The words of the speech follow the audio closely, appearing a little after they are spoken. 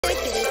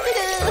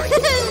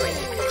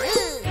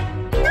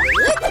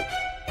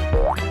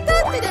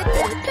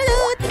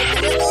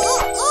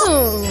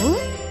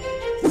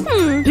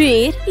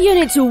You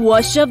need to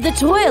wash up the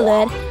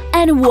toilet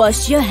and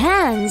wash your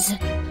hands.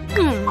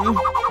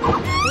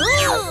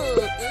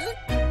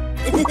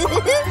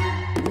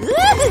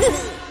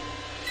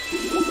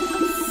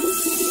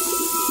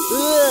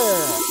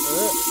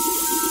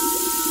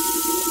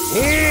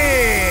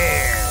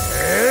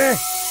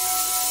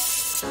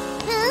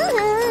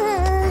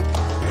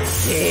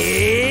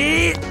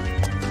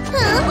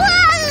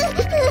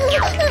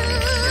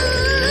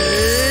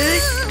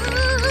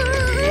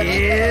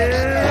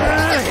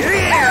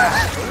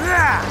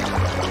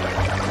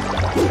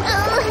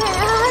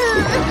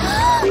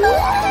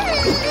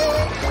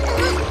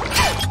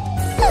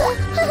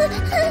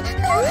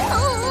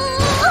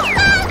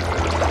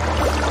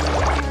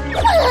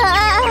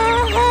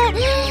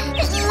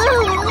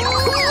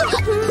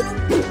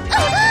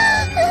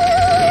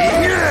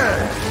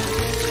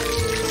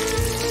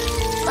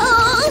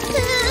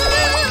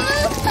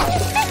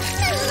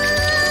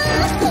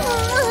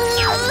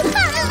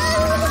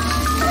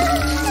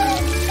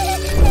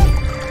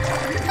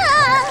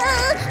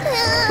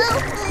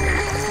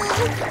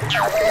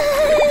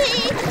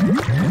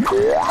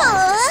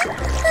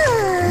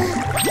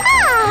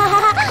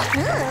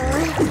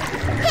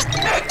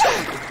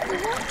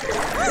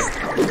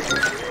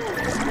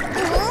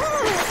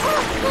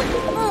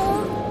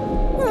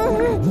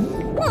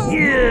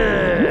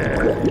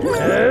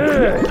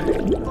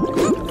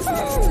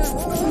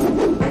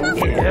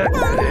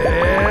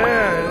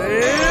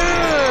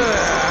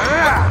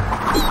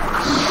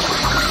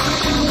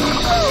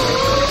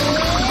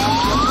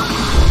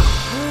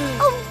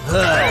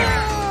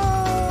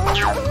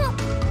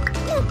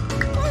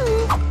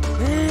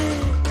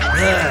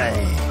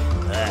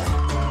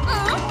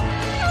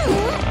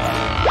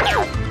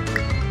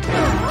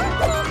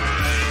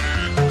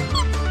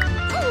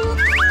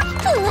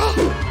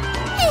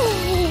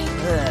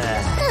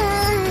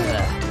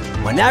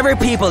 Whenever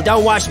people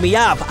don't wash me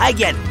up, I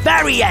get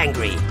very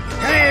angry.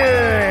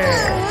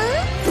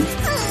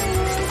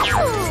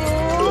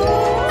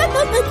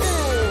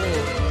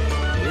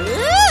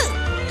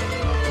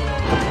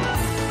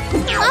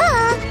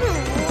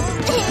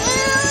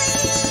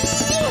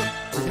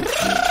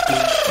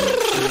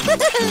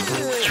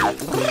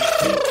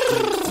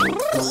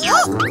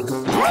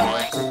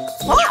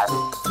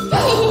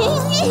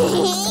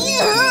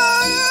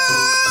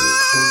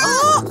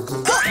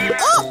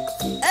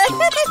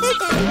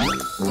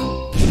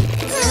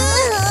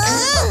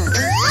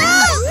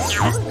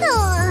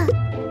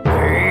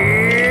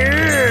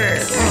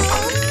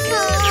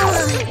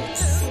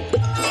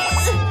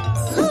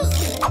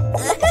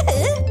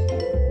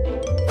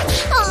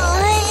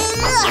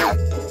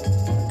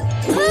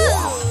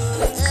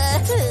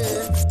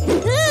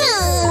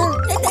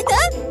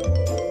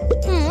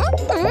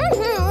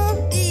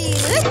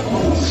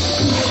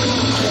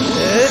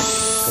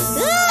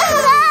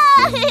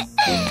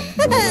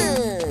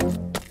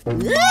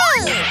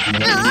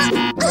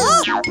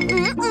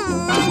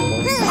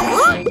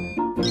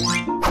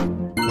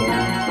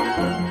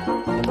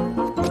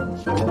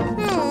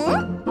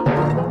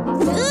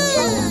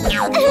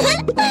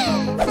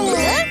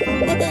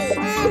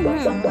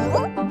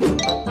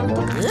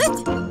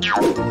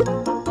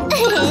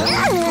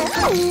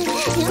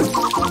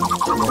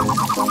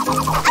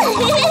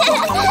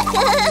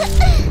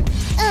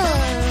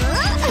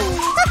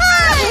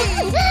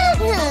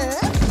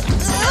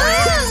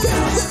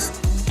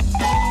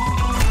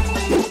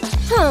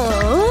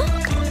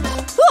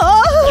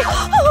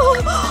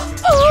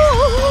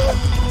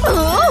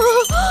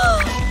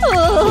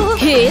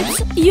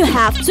 Kids, you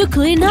have to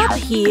clean up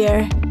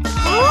here.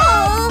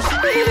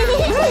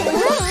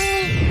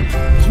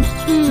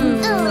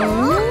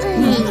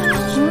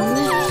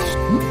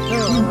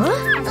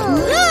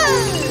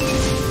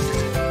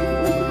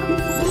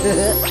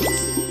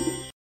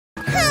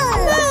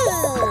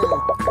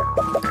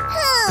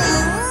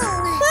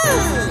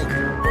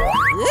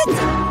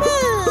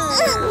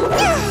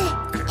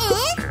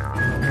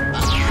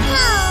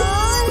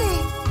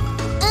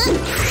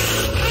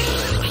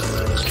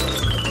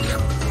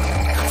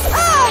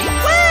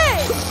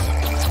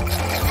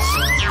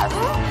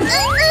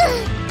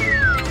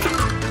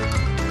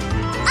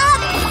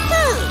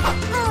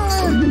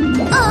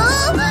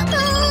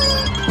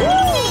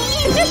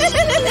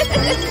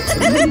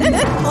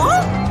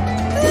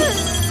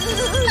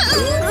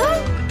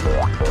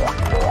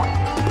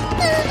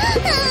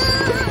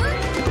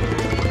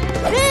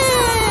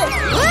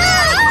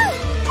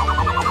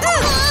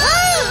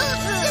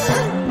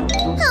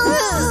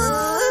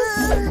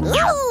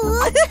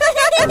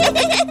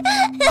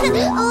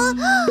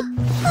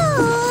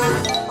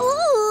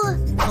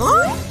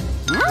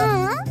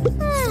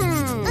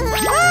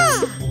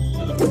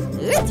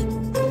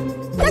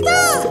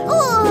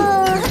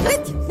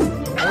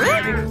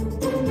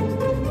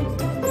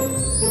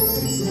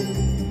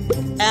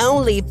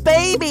 Only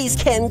babies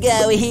can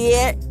go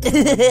here.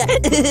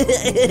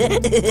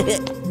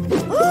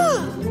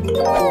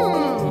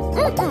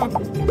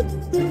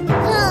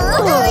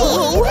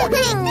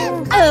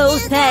 Oh,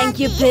 thank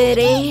you,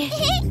 Pitty.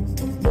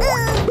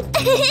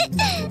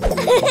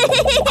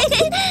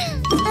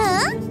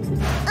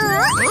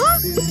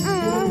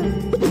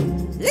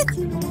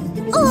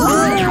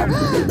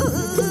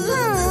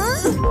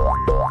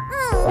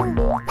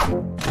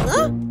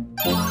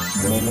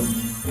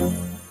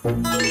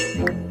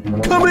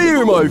 Come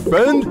here, my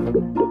friend.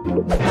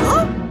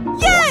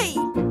 Yay!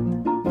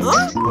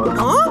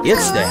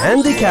 It's the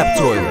handicap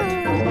toilet.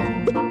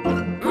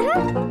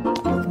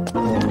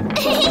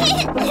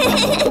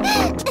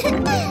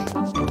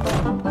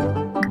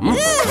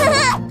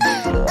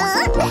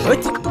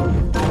 What?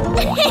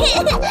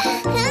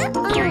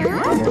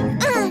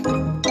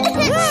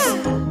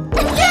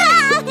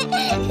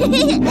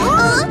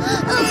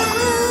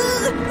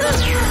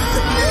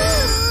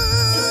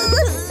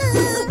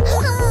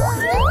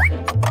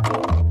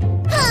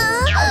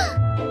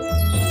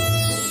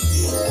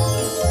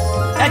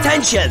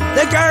 Attention!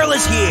 The girl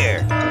is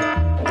here!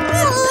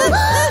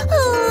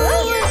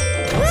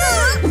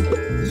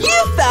 You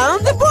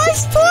found the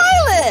boys'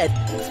 toilet!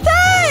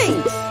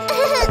 Thanks!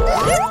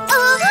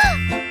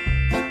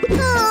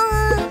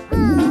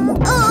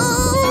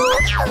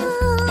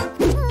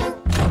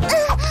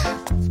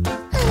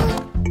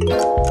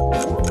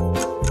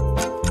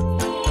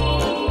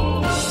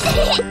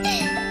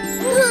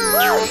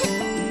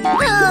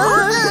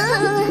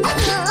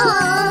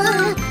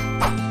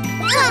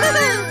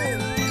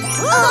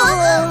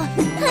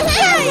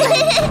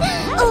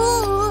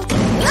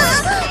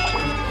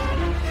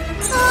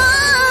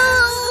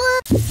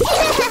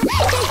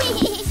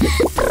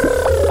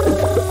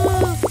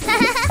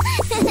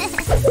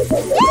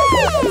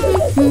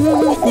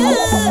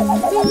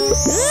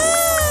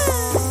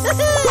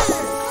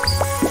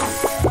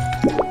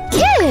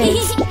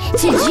 Kids,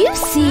 did you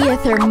see a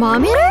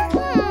thermometer?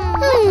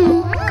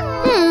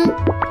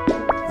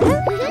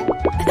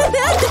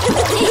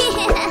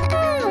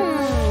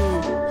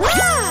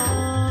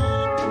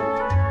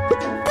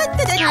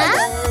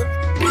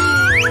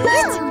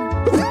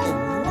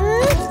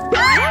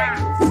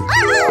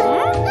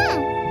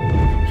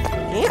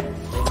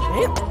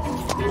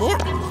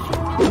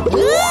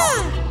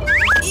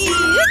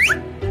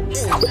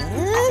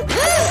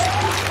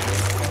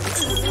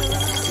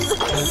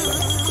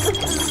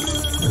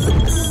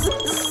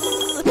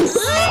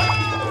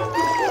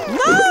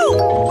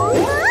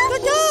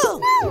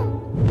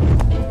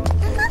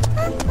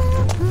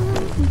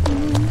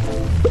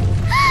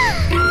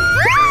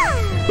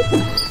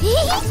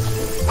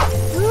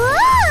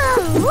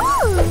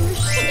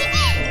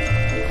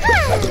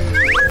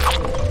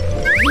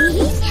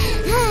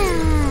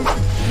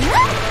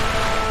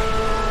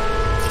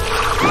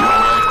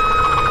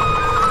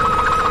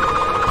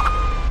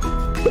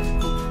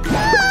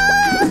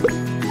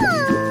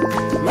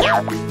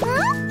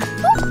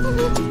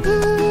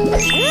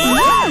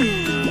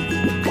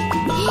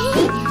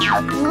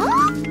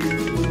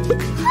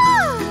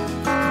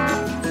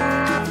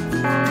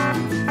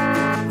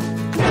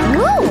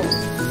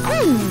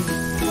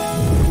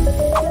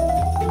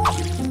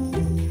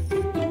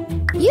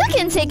 You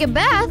can take a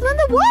bath when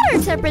the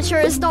water temperature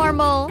is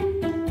normal.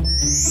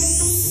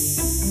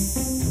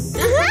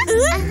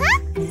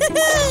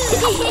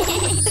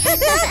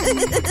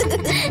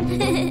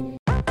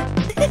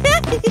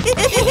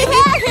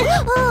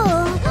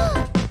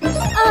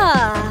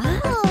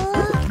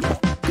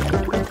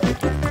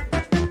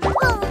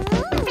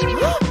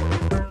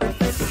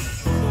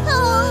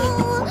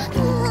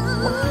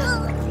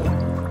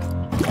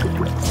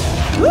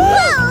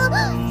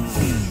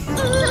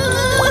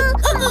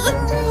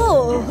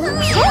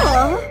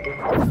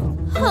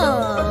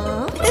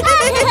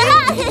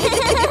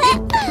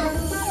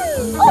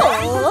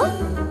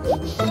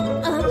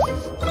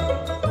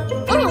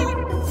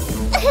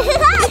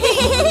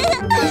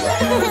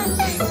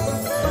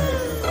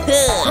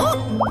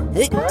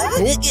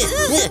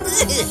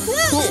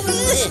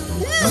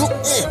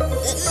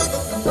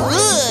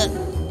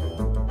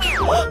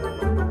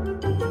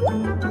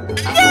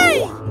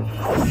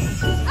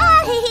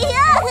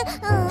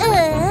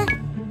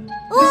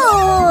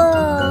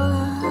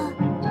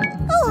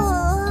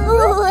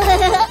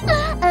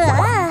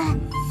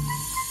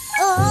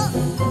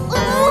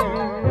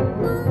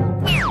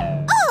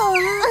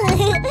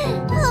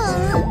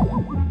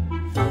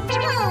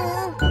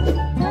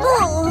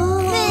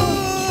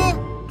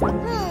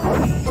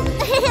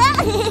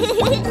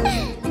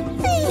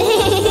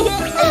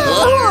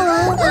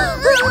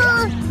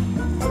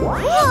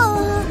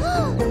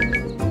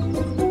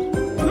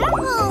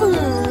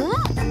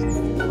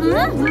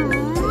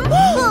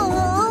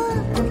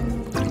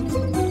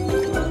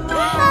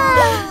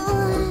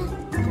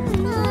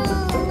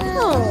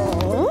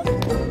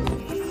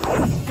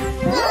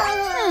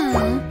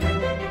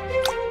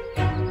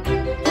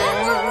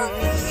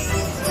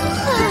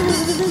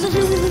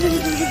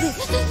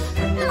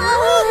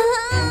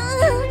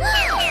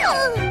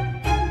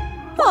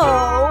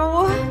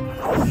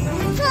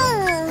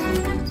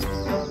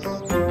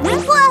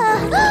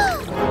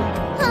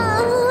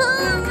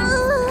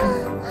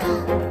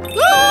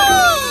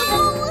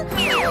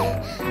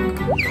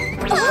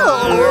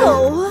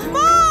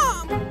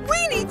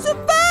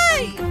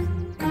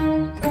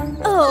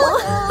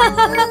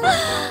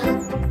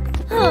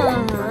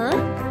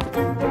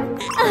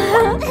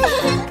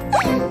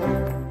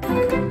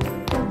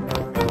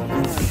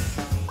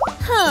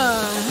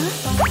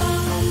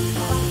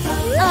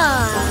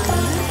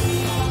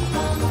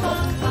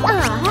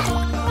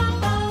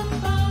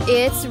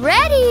 It's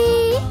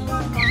ready!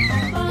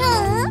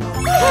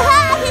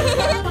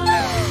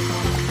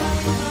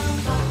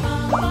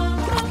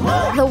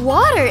 The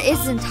water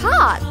isn't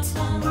hot.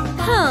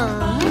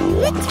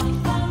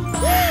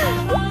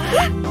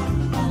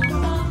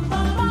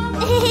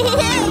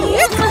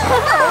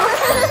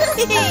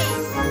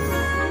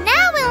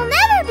 Now we'll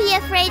never be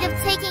afraid of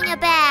taking a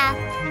bath.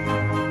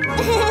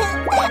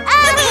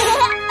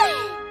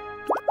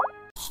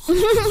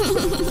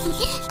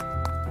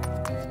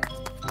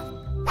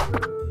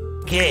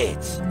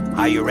 Kids,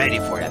 are you ready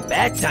for a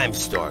bedtime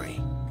story?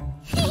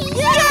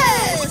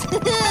 Yes!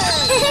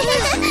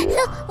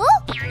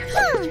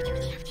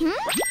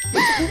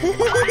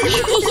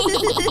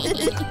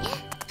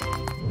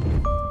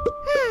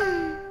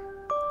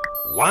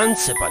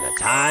 Once upon a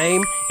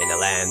time, in a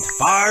land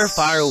far,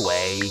 far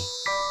away.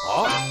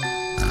 Oh.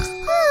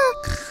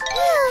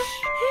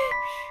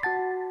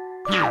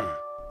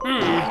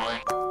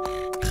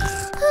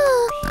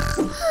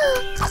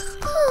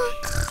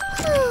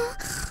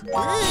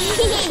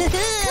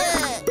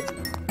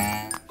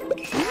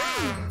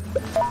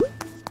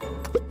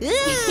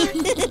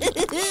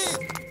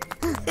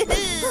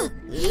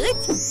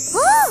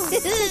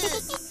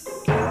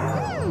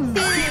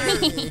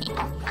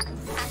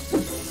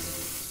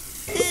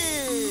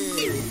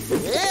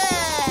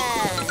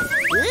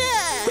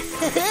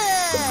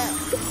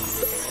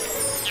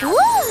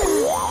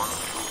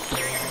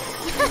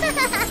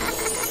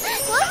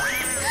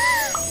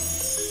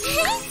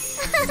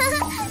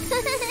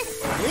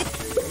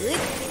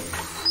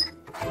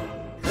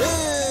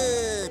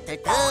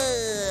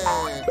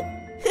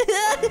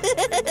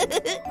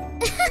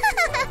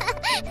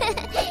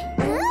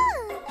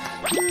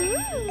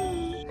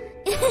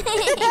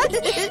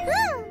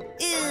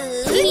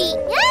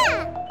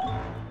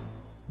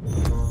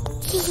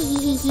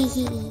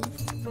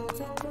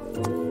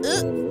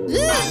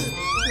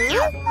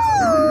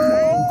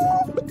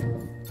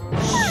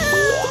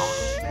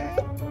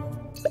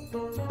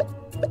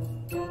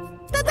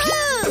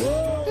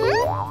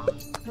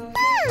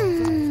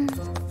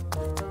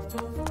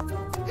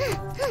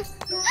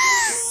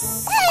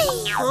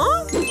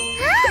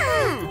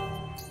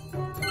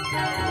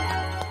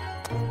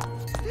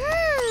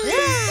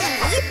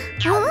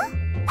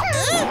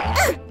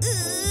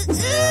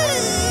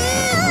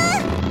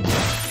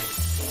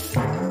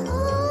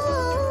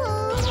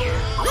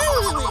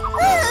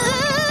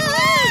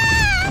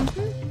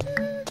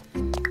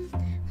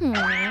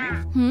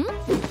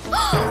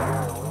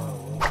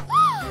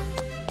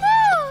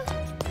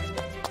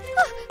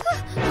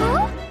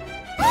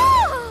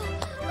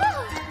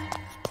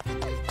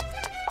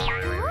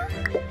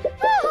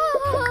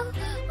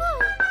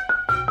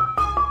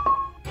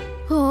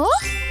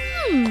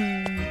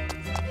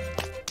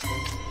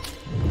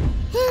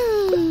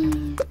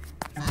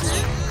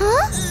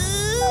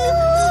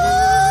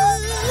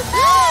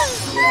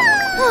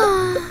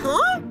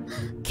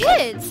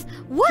 Kids,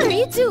 what are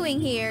you doing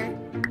here?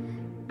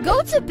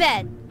 Go to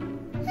bed.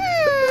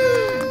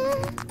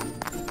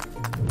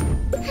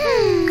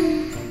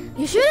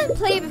 You shouldn't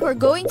play before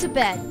going to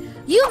bed.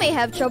 You may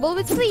have trouble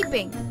with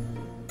sleeping.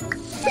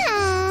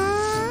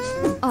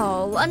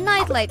 Oh, a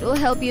nightlight will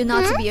help you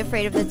not to be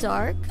afraid of the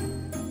dark.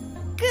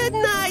 Good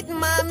night,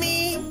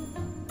 Mommy.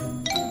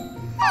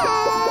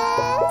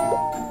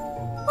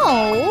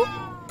 Oh,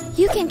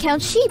 you can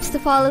count sheep to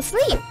fall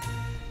asleep.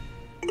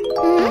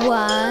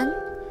 1,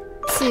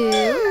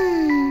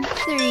 2,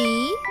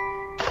 3,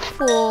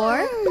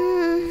 4,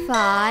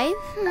 5,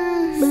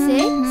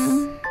 6,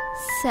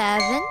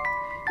 7,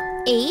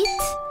 8,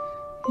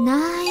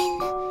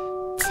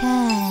 9,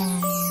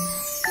 10.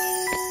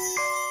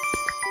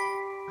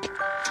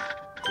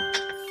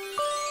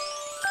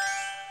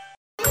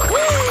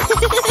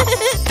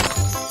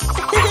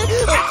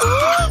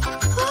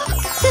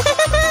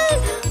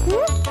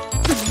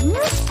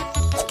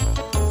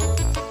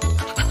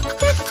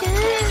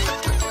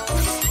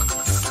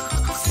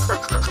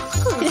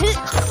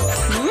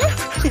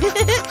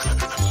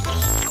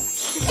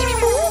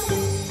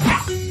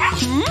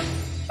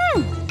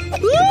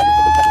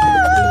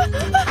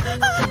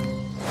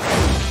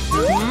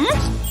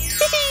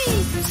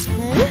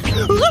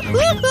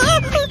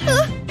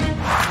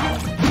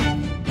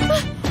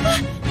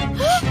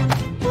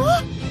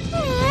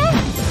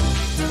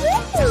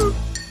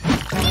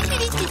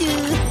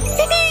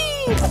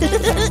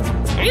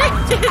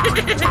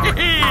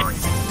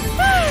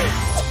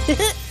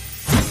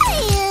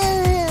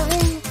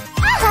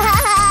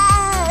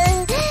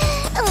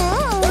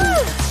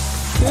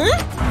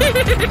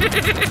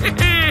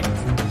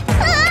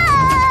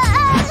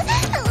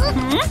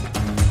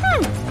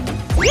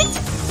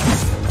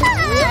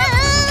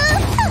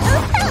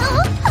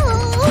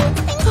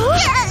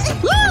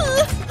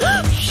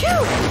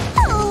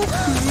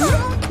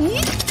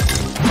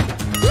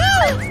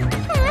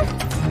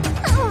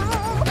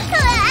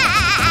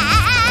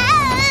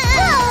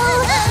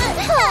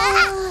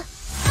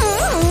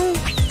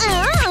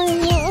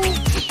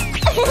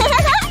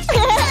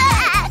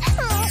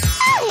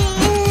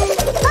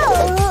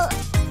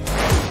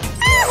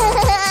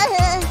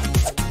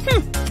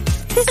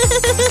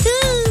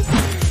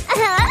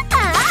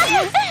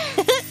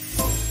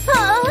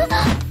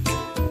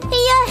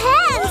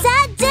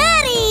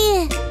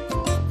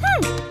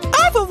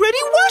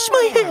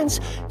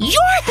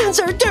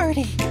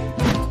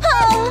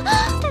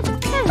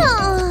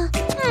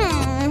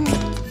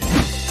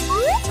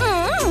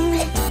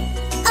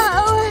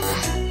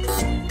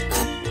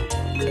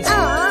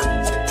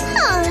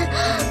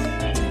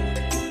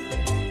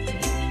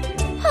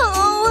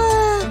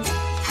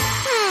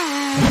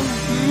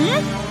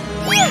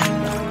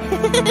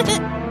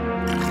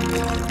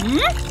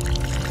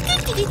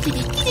 Pete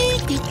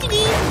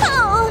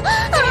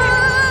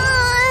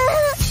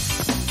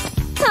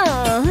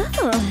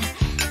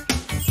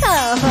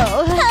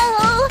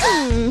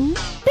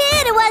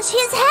washed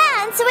his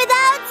hands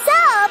without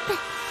soap.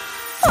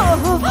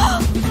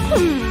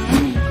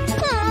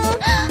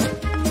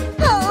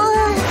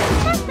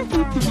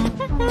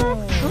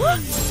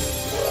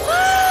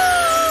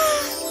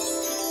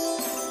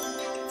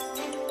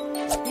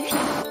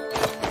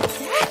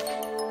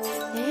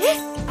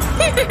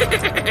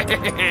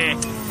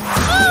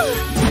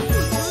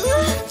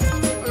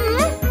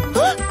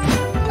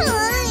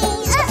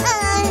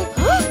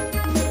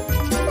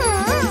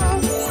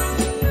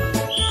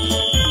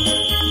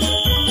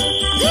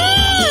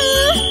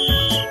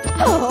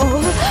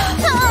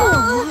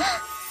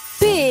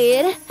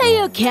 Pete,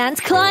 you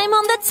can't climb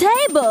on the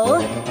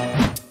table.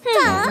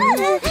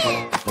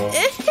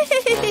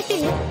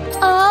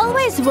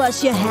 Always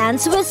wash your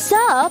hands with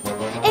soap.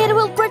 It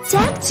will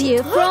protect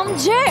you from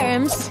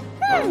germs.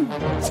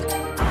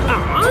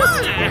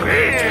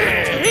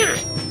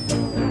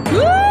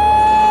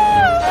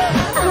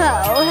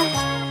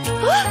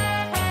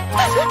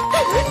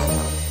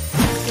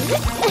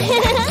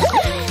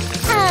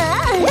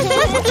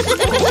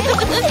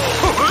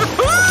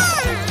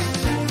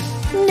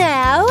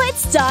 Now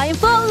it's time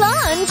for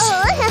lunch.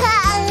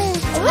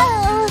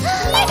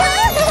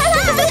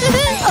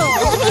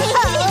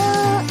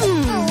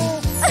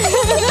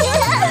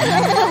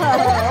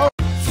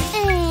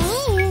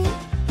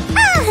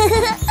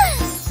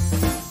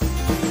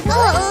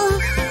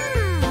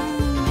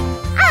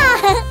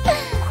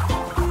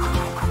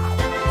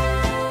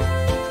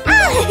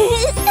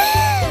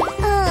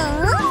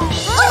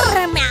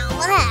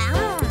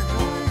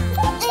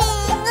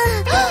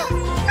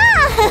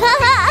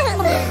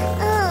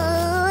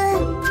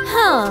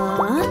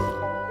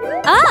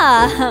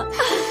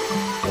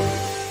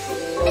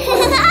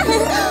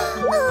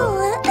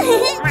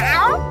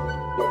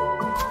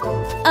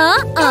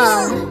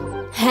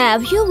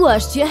 Have you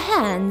washed your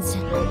hands?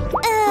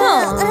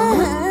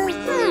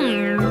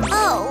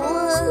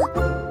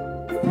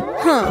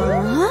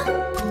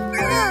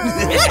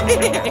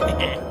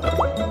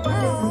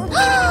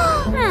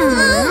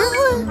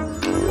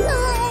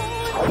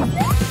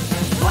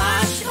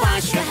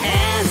 Wash your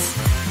hands.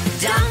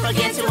 Don't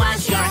forget to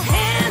wash your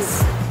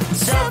hands.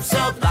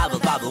 Soap, bubble,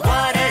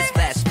 water,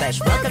 splash.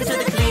 Welcome to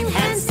the Clean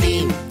Hands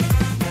team.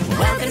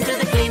 Welcome to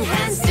the Clean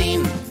Hands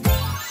team.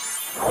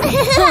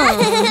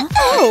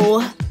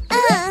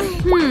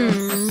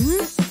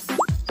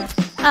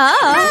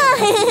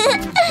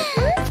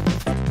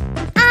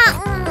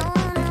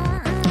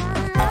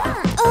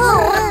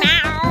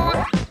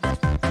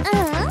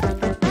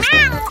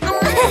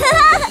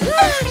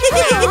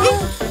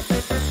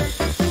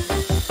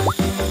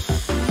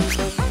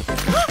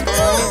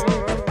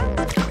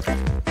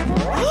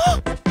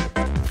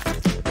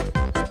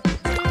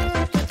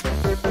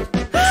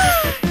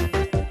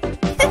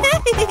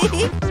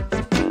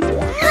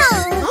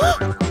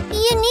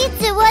 You need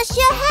to wash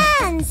your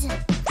hands.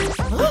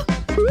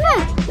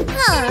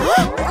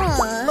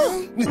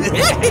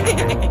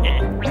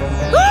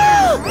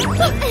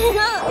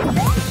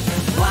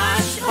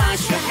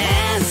 Wash your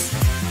hands.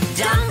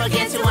 Don't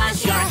forget to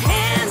wash your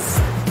hands.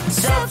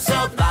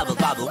 Soap, bubble,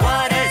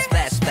 water,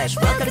 splash.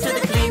 Welcome to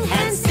the Clean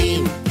Hands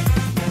team.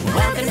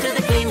 Welcome to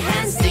the Clean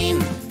Hands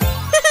team.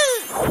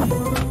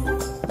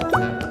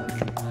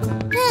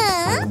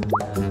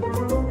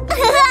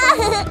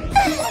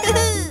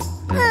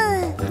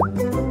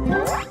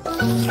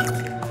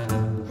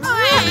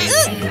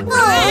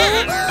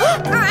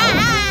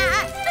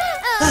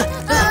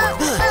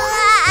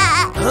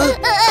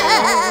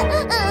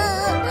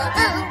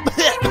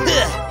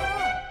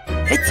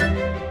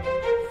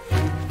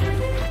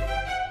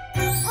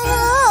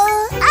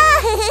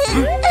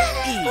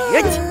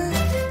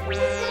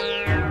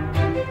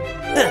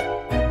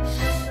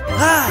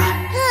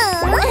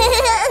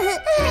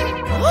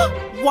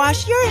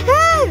 Wash your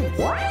hands.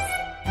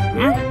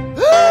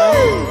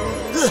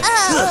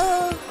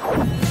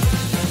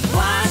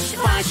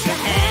 Wash your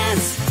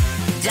hands.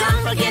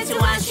 Don't forget to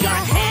wash your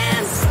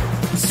hands.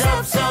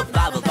 Soap,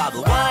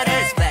 bubble,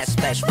 water,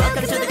 splash.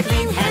 Welcome to the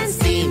Clean Hands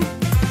team.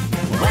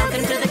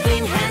 Welcome to the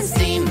Clean Hands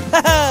team.